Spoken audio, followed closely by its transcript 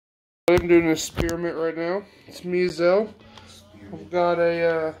I'm doing an experiment right now. It's me, Zell. I've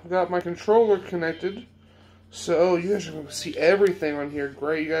got my controller connected. So you guys are going to see everything on here.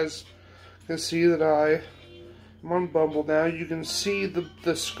 Great, you guys can see that I'm on Bumble now. You can see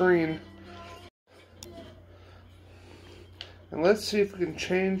the screen. And let's see if we can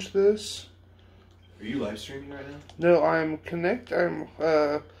change this. Are you live streaming right now? No, I'm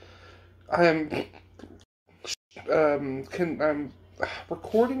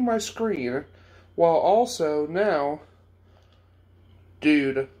recording my screen while also now,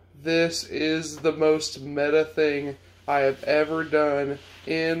 dude, this is the most meta thing I have ever done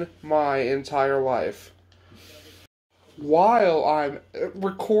in my entire life. While I'm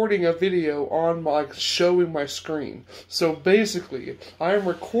recording a video on showing my screen. So basically, I'm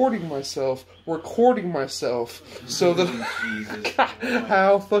recording myself so that God,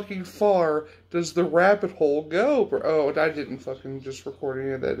 how fucking far does the rabbit hole go, bro? Oh, I didn't fucking just record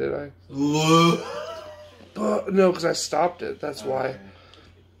any of that, did I? But no, because I stopped it, that's why.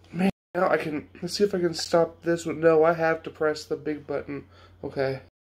 Man, now let's see if I can stop this one. No, I have to press the big button. Okay.